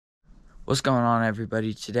What's going on,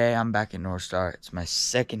 everybody? Today I'm back at Northstar. It's my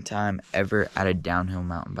second time ever at a downhill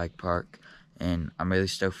mountain bike park, and I'm really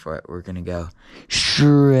stoked for it. We're gonna go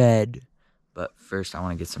shred. But first, I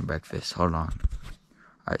want to get some breakfast. Hold on.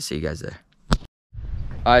 Alright, see you guys there.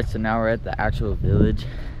 Alright, so now we're at the actual village.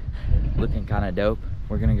 Looking kind of dope.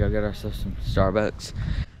 We're gonna go get ourselves some Starbucks.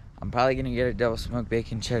 I'm probably gonna get a double smoked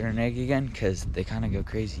bacon, cheddar, and egg again, because they kind of go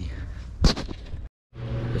crazy.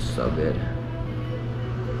 It's so good.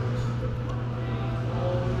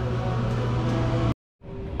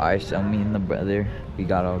 Alright, so me and the brother, we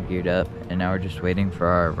got all geared up, and now we're just waiting for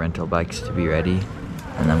our rental bikes to be ready,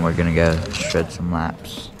 and then we're gonna go shred some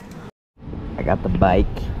laps. I got the bike.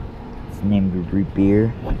 It's named Root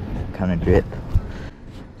Beer, kind of drip.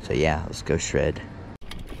 So yeah, let's go shred.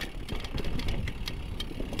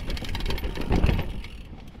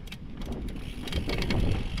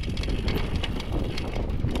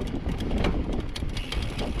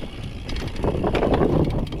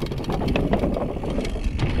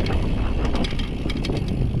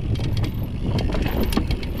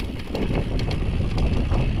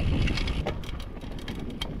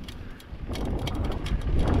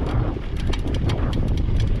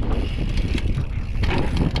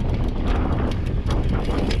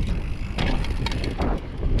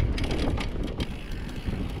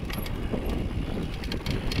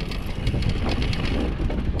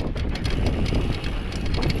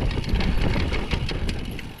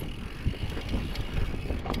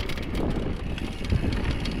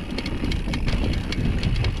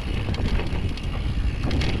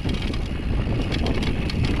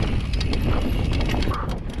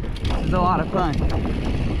 It's a lot of fun.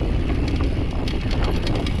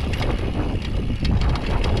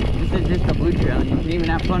 This is just a blue trail, and you can even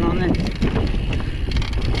have fun on this.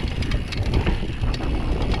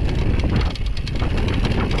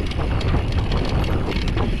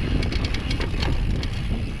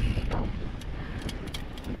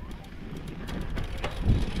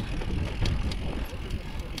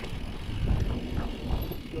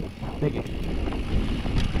 Take it.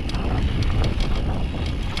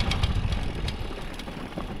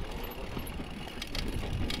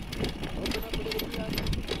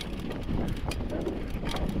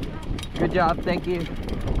 Good job, thank you.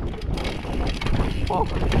 Oh,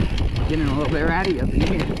 getting a little bit ratty up in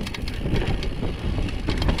here.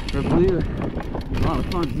 For blue, a lot of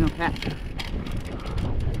fun, no catch.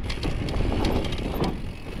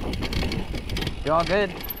 You all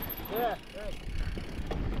good? Yeah, good.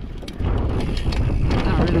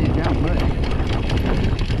 Not really a jump, but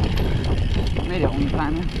made it one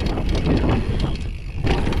time.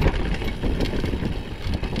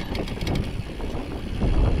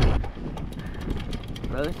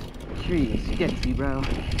 Bro, this tree is sketchy, bro.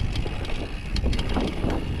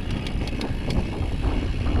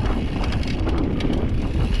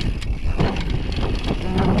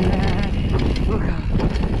 Look out.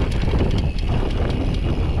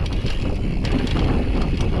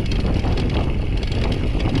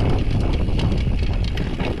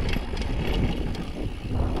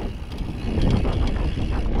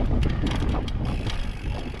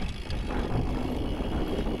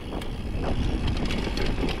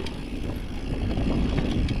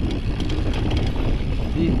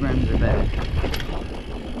 These rims are better.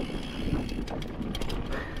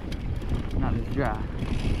 Not as dry.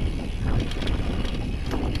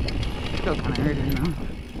 Still kind of hurting though.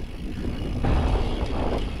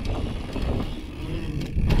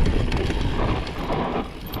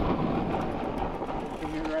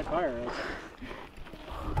 You're the right fire, right?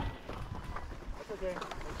 That's okay.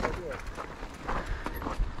 That's good.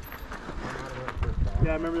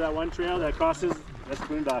 Yeah, I remember that one trail that crosses. That's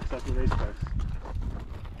Boondocks. That's the race course.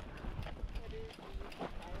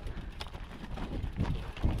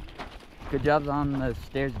 Good jobs on those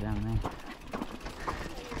stairs down there.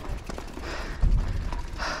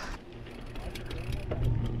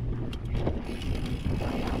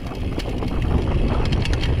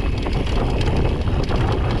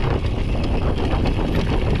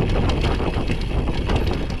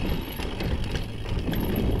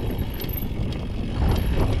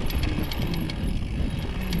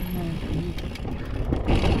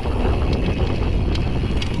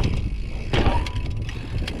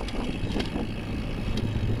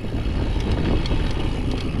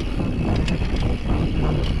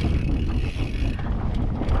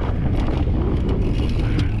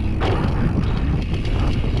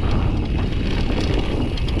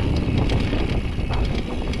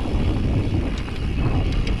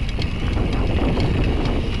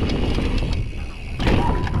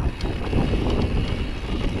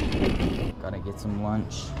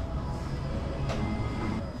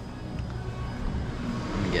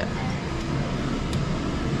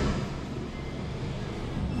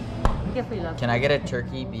 Can I get a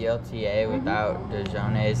turkey BLTA without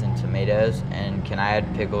Dijones and tomatoes? And can I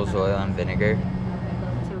add pickles, oil, and vinegar?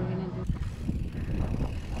 So we're gonna do.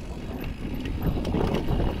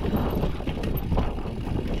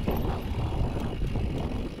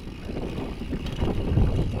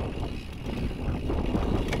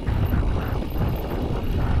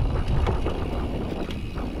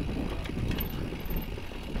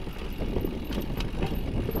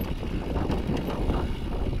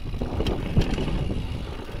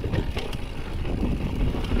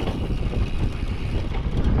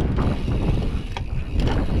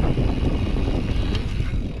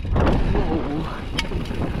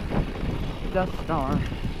 Star.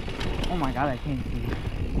 Oh my god, I can't see.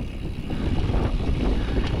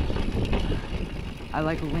 I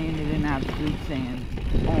like landed in absolute sand.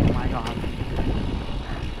 Oh my god.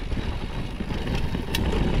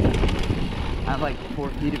 I have like 4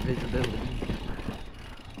 feet of visibility.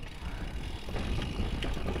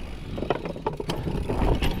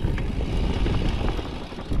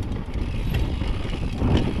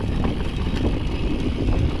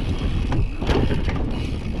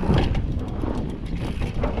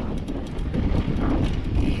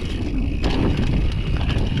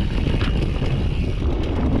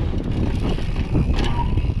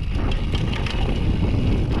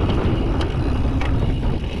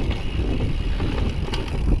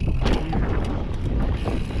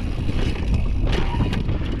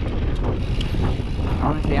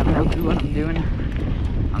 Honestly, I have no clue what I'm doing.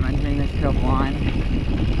 I'm entering this trail blind,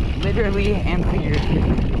 literally and figuratively.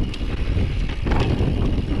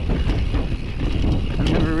 I've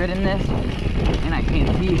never ridden this, and I can't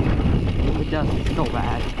see the dust so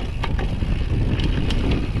bad.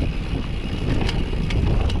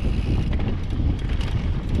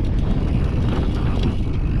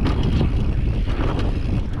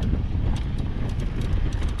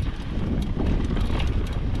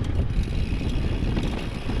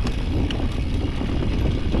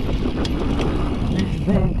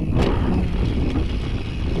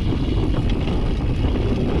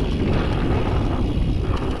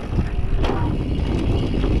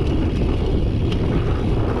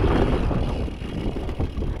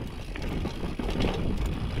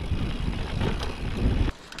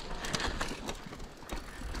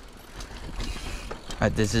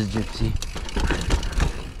 Alright, this is Gypsy.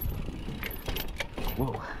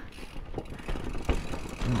 Whoa.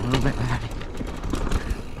 I'm a little bit bad.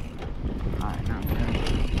 Alright, now I'm good.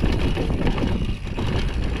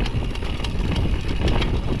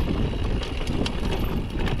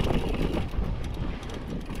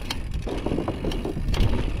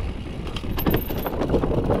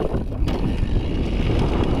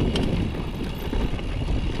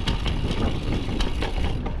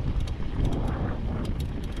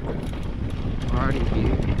 We're already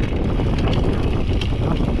here.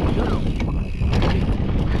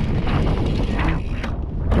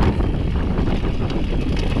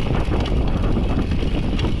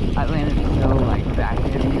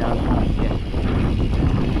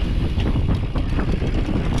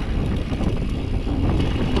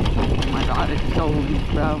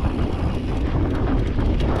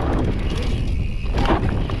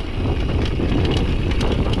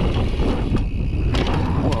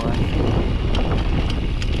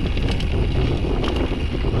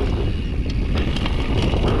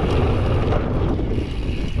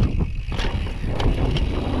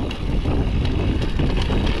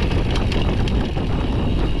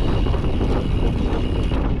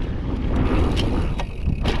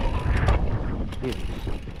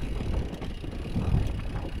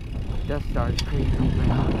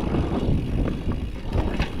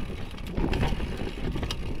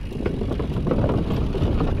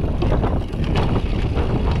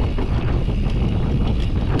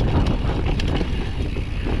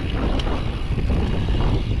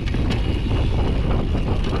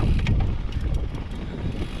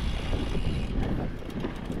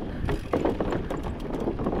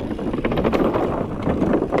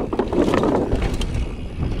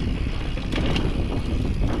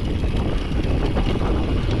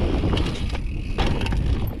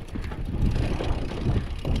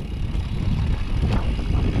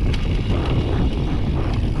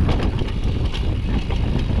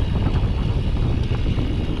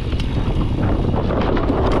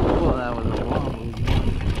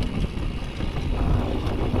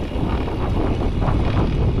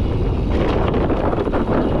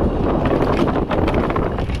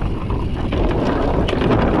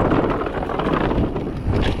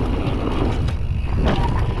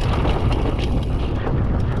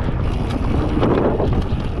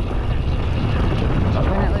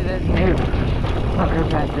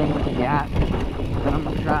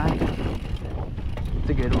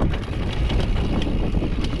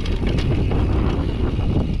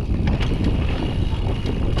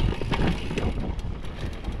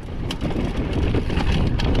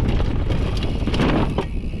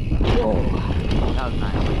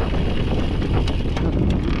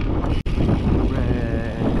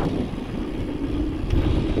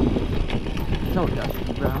 so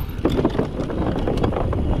dusty, bro.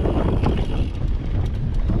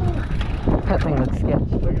 That thing looks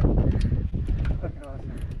sketchy.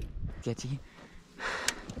 Sketchy.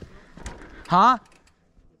 Huh?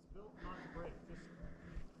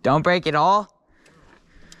 Don't break it all?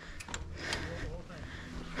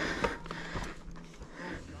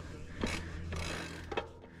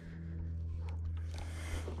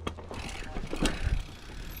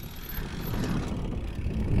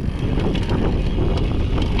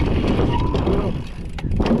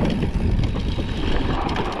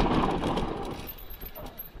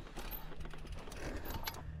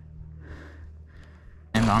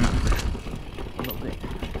 And on it a little bit.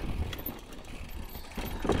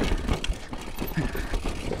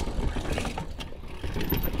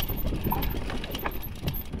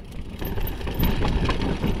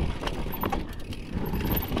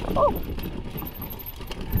 Oh.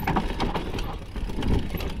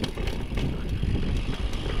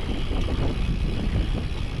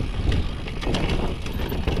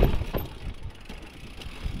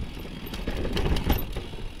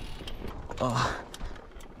 Oh.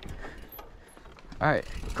 Alright,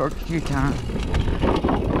 barbecue time.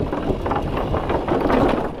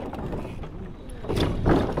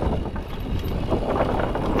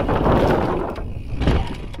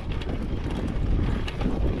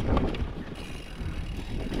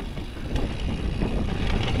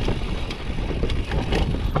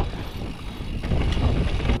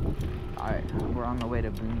 Alright, we're on the way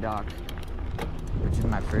to Boondocks, which is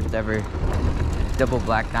my first ever double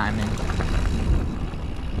black diamond.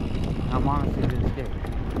 I'm honestly really scared.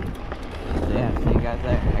 So yeah, see you guys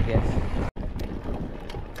there, I guess.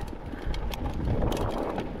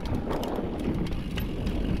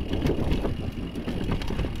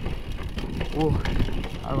 Whoa,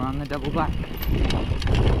 oh, we're on the double black.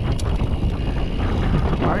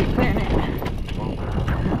 Already clearing it. Whoa.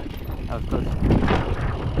 That was close.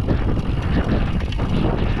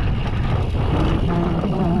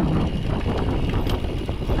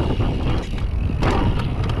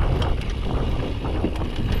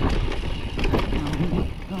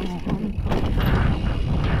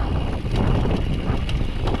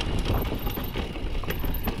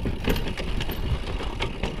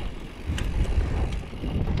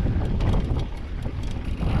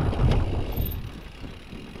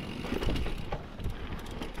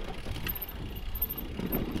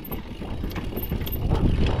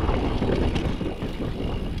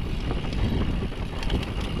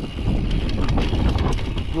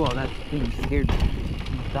 Whoa, that thing scared me.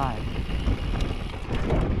 Almost died.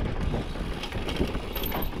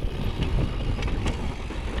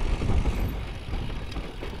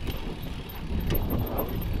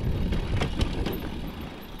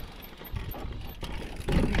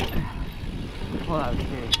 Well, that was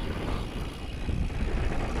scary.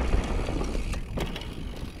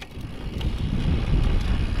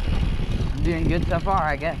 I'm doing good so far,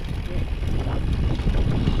 I guess.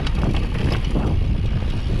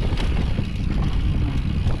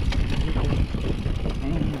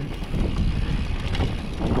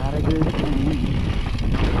 Got a good thing.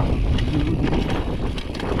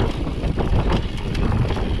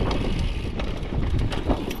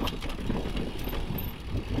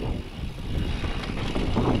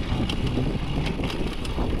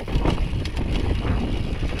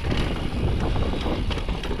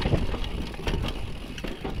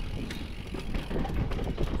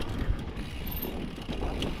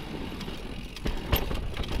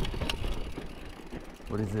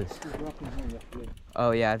 What is this?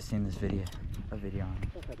 Oh yeah, I've seen this video. A video on it.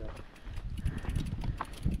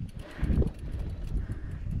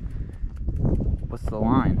 What's the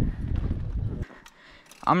line?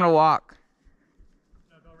 I'm gonna walk.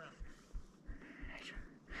 No, go around.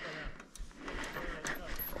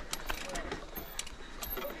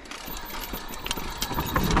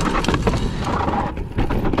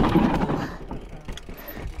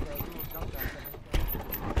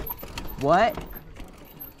 What?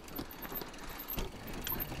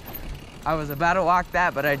 I was about to walk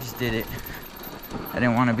that, but I just did it. I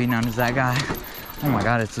didn't want to be known as that guy. Oh my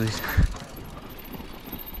god, it's loose.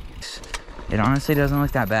 It honestly doesn't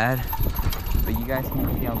look that bad, but you guys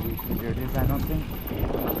can't see how loose the dirt is, I don't think.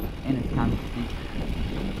 And it's kind of steep.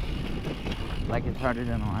 Like, it's harder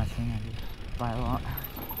than the last thing I did by a lot.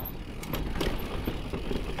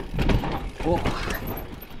 Whoa.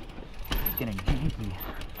 It's getting janky.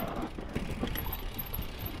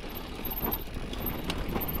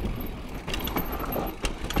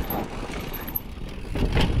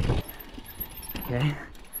 Okay.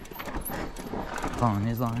 Following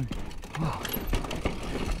his line. Whoa.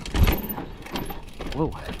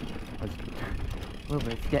 Whoa. A little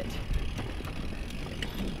bit of sketch.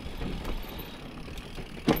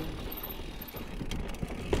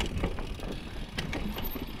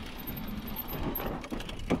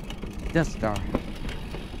 Death Star.